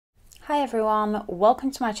Hi everyone,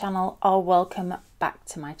 welcome to my channel or welcome back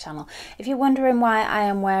to my channel. If you're wondering why I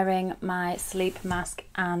am wearing my sleep mask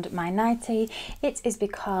and my nightie, it is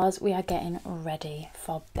because we are getting ready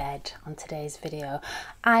for bed on today's video.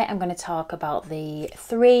 I am going to talk about the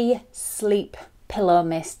 3 sleep pillow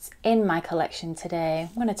mists in my collection today.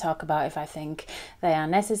 I'm going to talk about if I think they are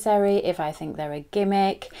necessary, if I think they're a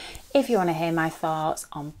gimmick. If you want to hear my thoughts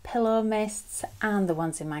on pillow mists and the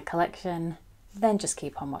ones in my collection, then just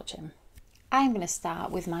keep on watching. I'm going to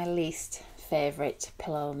start with my least favourite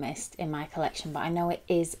pillow mist in my collection, but I know it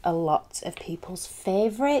is a lot of people's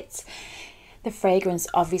favourite. The fragrance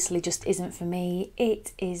obviously just isn't for me.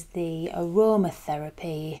 It is the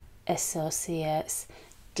Aromatherapy Associates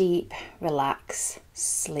Deep Relax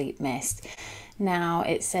Sleep Mist. Now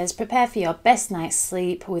it says, prepare for your best night's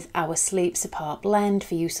sleep with our Sleep Support blend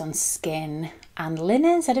for use on skin and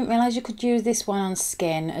linens. I didn't realise you could use this one on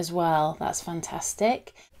skin as well. That's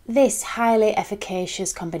fantastic. This highly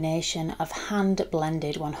efficacious combination of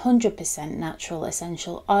hand-blended 100% natural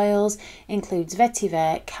essential oils includes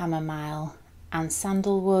vetiver, chamomile and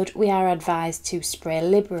sandalwood. We are advised to spray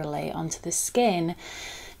liberally onto the skin,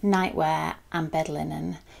 nightwear and bed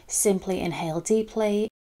linen. Simply inhale deeply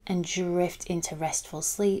and drift into restful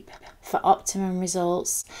sleep. For optimum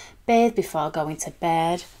results, bathe before going to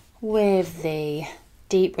bed with the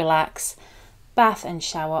Deep Relax bath and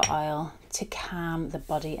shower oil to calm the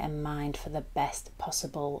body and mind for the best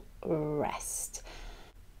possible rest.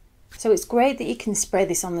 So it's great that you can spray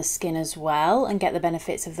this on the skin as well and get the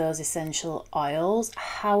benefits of those essential oils.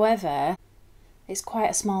 However, it's quite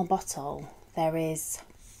a small bottle. There is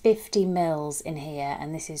 50 mils in here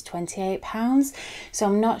and this is £28, so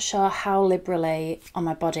I'm not sure how liberally on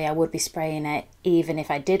my body I would be spraying it even if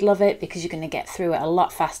I did love it, because you're going to get through it a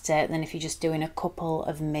lot faster than if you're just doing a couple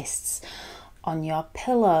of mists on your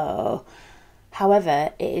pillow.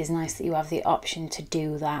 However, it is nice that you have the option to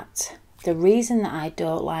do that. The reason that I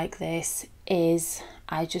don't like this is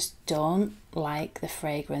I just don't like the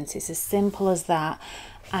fragrance. It's as simple as that.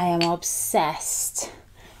 I am obsessed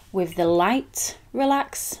with the Light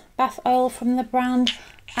Relax bath oil from the brand.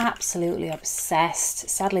 Absolutely obsessed.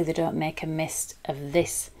 Sadly, they don't make a mist of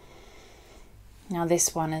this. Now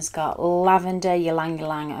this one has got lavender, ylang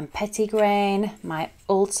ylang and petitgrain, my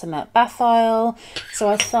ultimate bath oil. So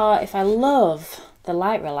I thought if I love the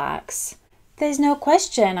Light Relax, there's no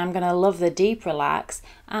question I'm going to love the Deep Relax,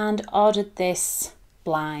 and ordered this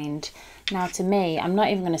blind. Now to me, I'm not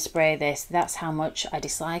even going to spray this. That's how much I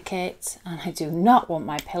dislike it, and I do not want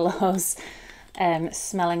my pillows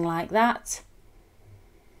smelling like that.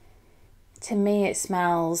 To me it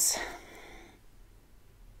smells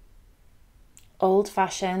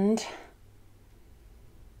old-fashioned.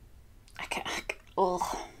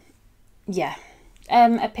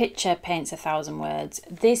 A picture paints 1,000 words.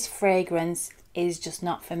 This fragrance is just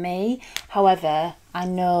not for me. However, I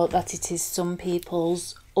know that it is some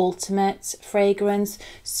people's ultimate fragrance,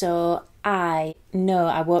 so I know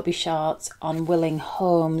I won't be short on willing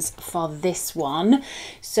homes for this one.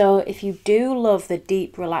 So if you do love the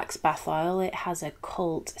Deep Relax bath oil, it has a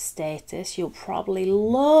cult status. You'll probably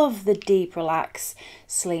love the Deep Relax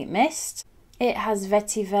sleep mist. It has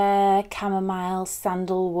vetiver, chamomile,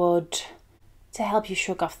 sandalwood to help you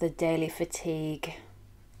shrug off the daily fatigue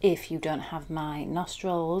if you don't have my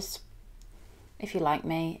nostrils. If you're like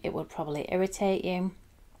me, it would probably irritate you.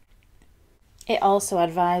 It also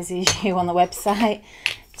advises you on the website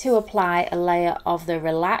to apply a layer of the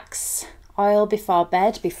Relax oil before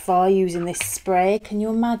bed, before using this spray. Can you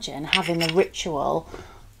imagine having the ritual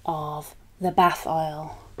of the bath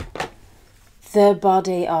oil, the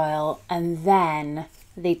body oil, and then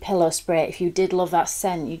the pillow spray? If you did love that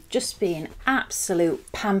scent, you'd just be in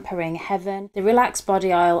absolute pampering heaven. The Relax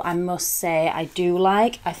body oil, I must say, I do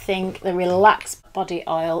like. I think the Relax body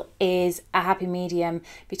oil is a happy medium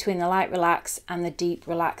between the Light Relax and the Deep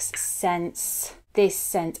Relax scents. This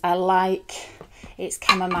scent I like. It's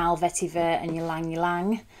chamomile, vetiver and ylang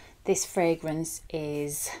ylang. This fragrance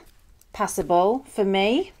is passable for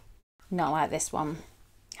me. Not like this one.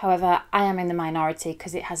 However, I am in the minority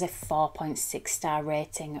because it has a 4.6 star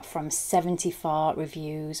rating from 74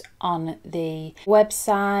 reviews on the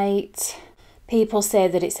website. People say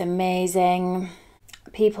that it's amazing.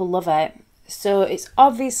 People love it. So it's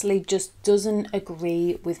obviously just doesn't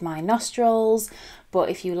agree with my nostrils, but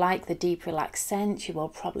if you like the Deep Relax scent, you will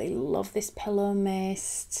probably love this pillow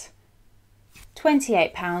mist.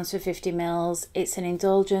 £28 for 50 mils. It's an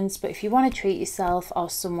indulgence, but if you want to treat yourself or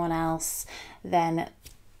someone else, then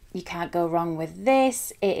you can't go wrong with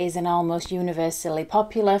this. It is an almost universally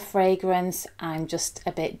popular fragrance. I'm just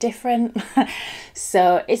a bit different.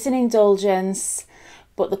 So it's an indulgence,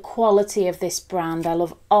 But the quality of this brand, I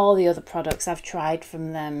love all the other products I've tried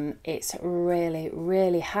from them. It's really,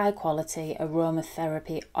 really high quality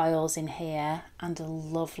aromatherapy oils in here and a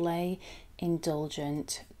lovely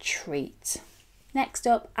indulgent treat. Next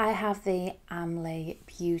up, I have the Amly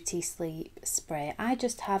Beauty Sleep Spray. I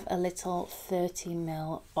just have a little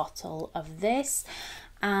 30ml bottle of this,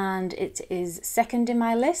 and it is second in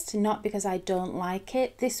my list, not because I don't like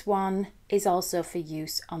it. This one is also for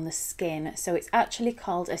use on the skin. So it's actually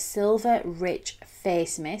called a Silver Rich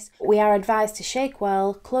Face Mist. We are advised to shake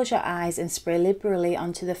well, close your eyes and spray liberally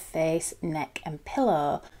onto the face, neck and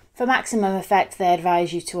pillow. For maximum effect, they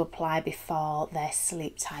advise you to apply before their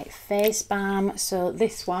Sleep Tight face balm. So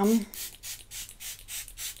this one,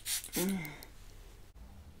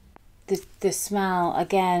 the smell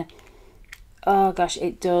again, oh gosh,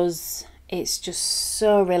 it does. It's just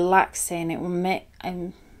so relaxing. It will make,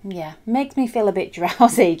 makes me feel a bit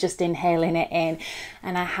drowsy just inhaling it in.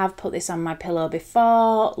 And I have put this on my pillow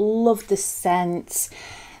before. Love the scent.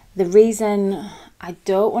 The reason I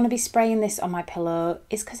don't want to be spraying this on my pillow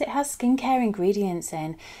is because it has skincare ingredients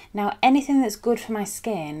in. Now, anything that's good for my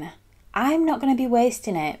skin, I'm not going to be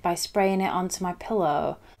wasting it by spraying it onto my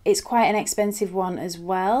pillow. It's quite an expensive one as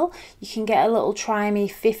well. You can get a little Try Me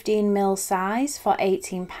 15ml size for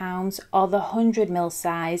 £18, or the 100ml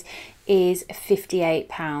size is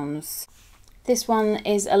 £58. This one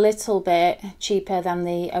is a little bit cheaper than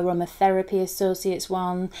the Aromatherapy Associates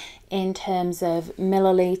one in terms of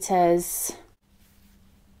millilitres,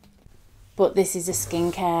 but this is a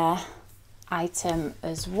skincare item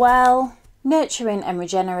as well. Nurturing and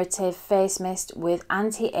regenerative face mist with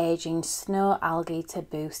anti-aging snow algae to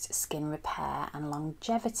boost skin repair and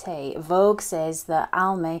longevity. Vogue says that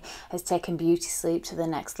Amly has taken beauty sleep to the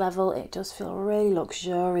next level. It does feel really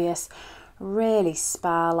luxurious, really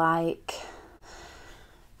spa-like.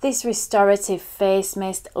 This restorative face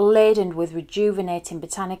mist, laden with rejuvenating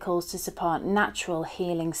botanicals to support natural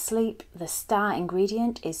healing sleep. The star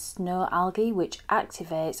ingredient is snow algae, which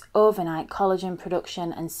activates overnight collagen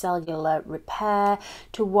production and cellular repair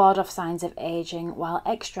to ward off signs of aging, while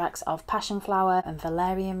extracts of passion flower and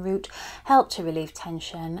valerian root help to relieve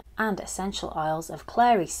tension, and essential oils of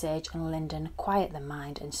clary sage and linden quiet the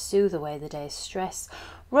mind and soothe away the day's stress.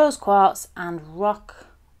 Rose quartz and rock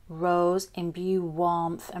rose imbue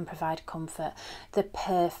warmth and provide comfort. The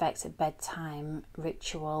perfect bedtime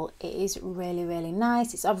ritual. It is really, really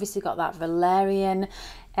nice. It's obviously got that valerian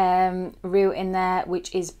root in there,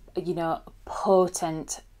 which is, you know,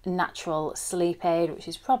 potent natural sleep aid, which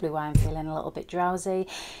is probably why I'm feeling a little bit drowsy.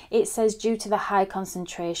 It says, due to the high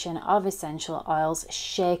concentration of essential oils,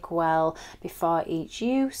 shake well before each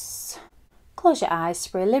use. Close your eyes,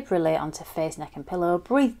 spray liberally onto face, neck and pillow.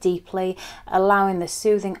 Breathe deeply, allowing the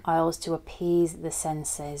soothing oils to appease the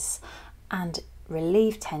senses and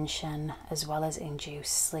relieve tension as well as induce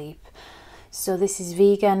sleep. So this is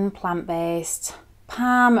vegan, plant-based,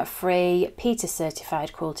 palm-free, PETA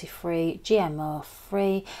certified, cruelty-free,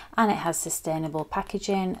 GMO-free, and it has sustainable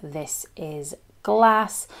packaging. This is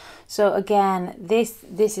glass. So again, this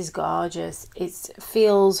is gorgeous. It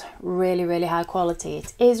feels really, really high quality.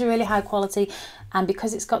 It is really high quality, and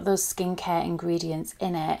because it's got those skincare ingredients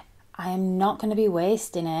in it, I am not going to be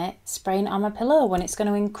wasting it spraying it on my pillow when it's going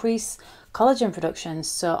to increase collagen production.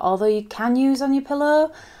 So although you can use on your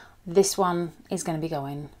pillow, this one is going to be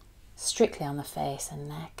going strictly on the face and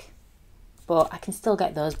neck, but I can still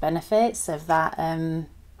get those benefits of that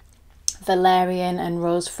valerian and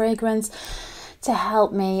rose fragrance to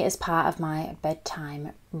help me as part of my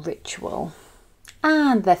bedtime ritual.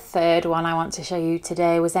 And the third one I want to show you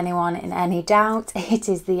today, was anyone in any doubt, it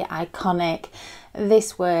is the iconic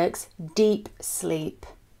This Works Deep Sleep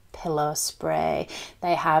Pillow Spray.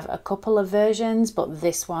 They have a couple of versions, but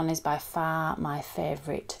this one is by far my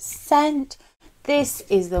favourite scent. This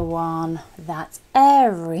is the one that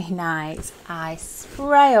every night I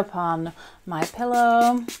spray upon my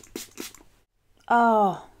pillow.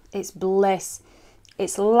 Oh, it's bliss.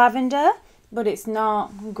 It's lavender, but it's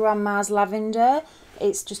not grandma's lavender.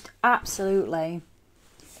 It's just absolutely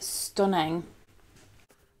stunning.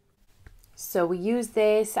 So we use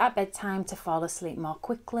this at bedtime to fall asleep more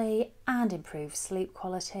quickly and improve sleep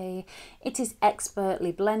quality. It is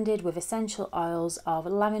expertly blended with essential oils of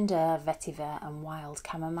lavender, vetiver and wild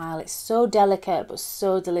chamomile. It's so delicate but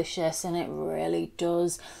so delicious, and it really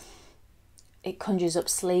does. It conjures up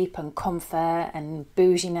sleep and comfort and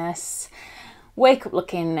bouginess. Wake up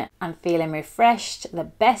looking and feeling refreshed. The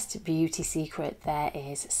best beauty secret there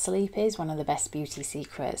is. Sleep is one of the best beauty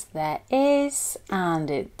secrets there is, and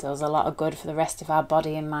it does a lot of good for the rest of our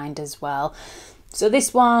body and mind as well. So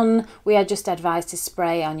this one, we are just advised to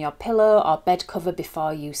spray on your pillow or bed cover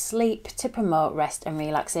before you sleep to promote rest and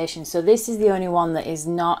relaxation. So this is the only one that is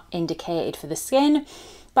not indicated for the skin,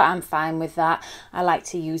 but I'm fine with that. I like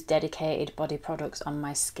to use dedicated body products on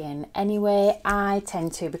my skin anyway. I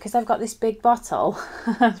tend to, because I've got this big bottle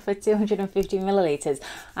for 250 millilitres,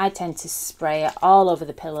 I tend to spray it all over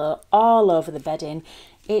the pillow, all over the bedding.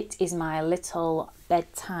 It is my little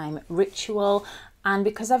bedtime ritual. And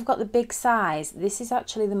because I've got the big size, this is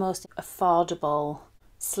actually the most affordable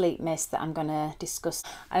sleep mist that I'm going to discuss.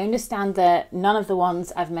 I understand that none of the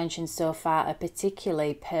ones I've mentioned so far are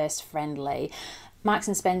particularly purse friendly. Marks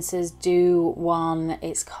and Spencer's do one,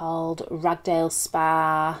 it's called Ragdale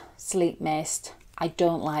Spa Sleep Mist. I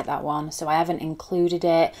don't like that one, so I haven't included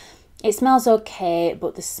it. It smells okay,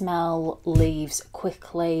 but the smell leaves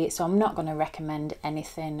quickly, so I'm not going to recommend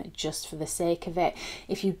anything just for the sake of it.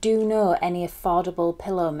 If you do know any affordable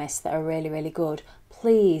pillow mists that are really, really good,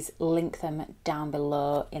 please link them down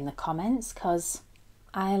below in the comments, because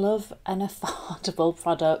I love an affordable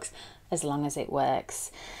product as long as it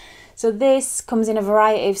works. So this comes in a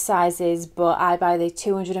variety of sizes, but I buy the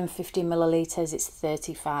 250 millilitres, it's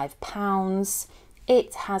 £35.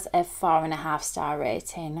 It has a 4.5 star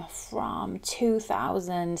rating from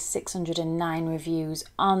 2,609 reviews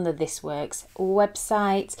on the This Works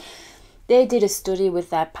website. They did a study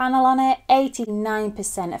with their panel on it.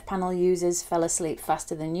 89% of panel users fell asleep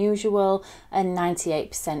faster than usual and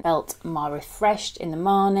 98% felt more refreshed in the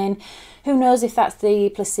morning. Who knows if that's the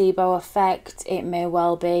placebo effect? It may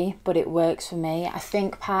well be, but it works for me. I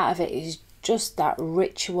think part of it is just that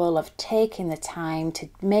ritual of taking the time to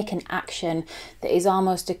make an action that is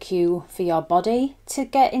almost a cue for your body to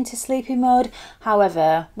get into sleepy mode.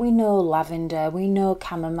 However, we know lavender, we know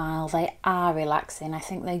chamomile, they are relaxing. I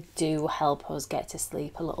think they do help us get to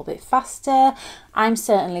sleep a little bit faster. I'm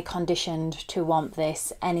certainly conditioned to want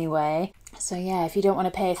this anyway. So yeah, if you don't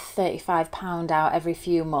want to pay £35 out every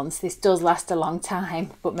few months, this does last a long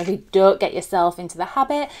time, but maybe don't get yourself into the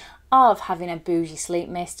habit of having a bougie sleep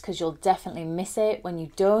mist, because you'll definitely miss it when you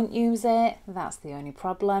don't use it. That's the only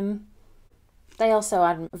problem. They also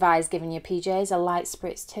advise giving your PJs a light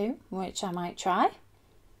spritz too, which I might try.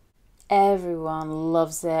 Everyone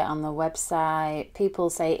loves it on the website. People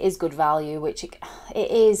say it is good value, which it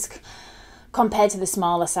is compared to the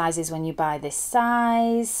smaller sizes when you buy this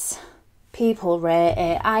size. People rate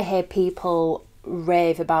it. I hear people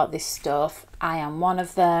rave about this stuff. I am one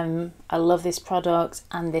of them. I love this product,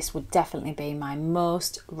 and this would definitely be my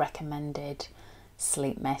most recommended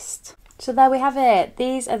sleep mist. So there we have it.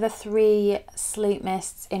 These are the 3 sleep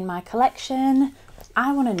mists in my collection.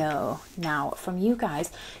 I want to know now from you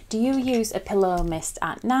guys, do you use a pillow mist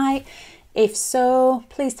at night? If so,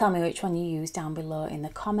 please tell me which one you use down below in the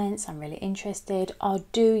comments. I'm really interested. Or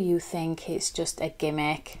do you think it's just a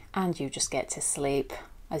gimmick and you just get to sleep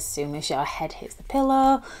as soon as your head hits the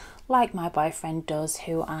pillow, like my boyfriend does,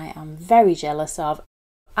 who I am very jealous of?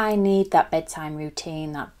 I need that bedtime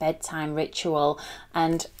routine, that bedtime ritual,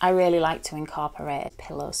 and I really like to incorporate a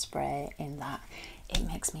pillow spray in that. It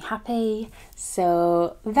makes me happy.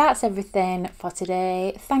 So that's everything for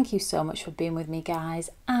today. Thank you so much for being with me, guys,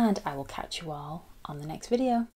 and I will catch you all on the next video.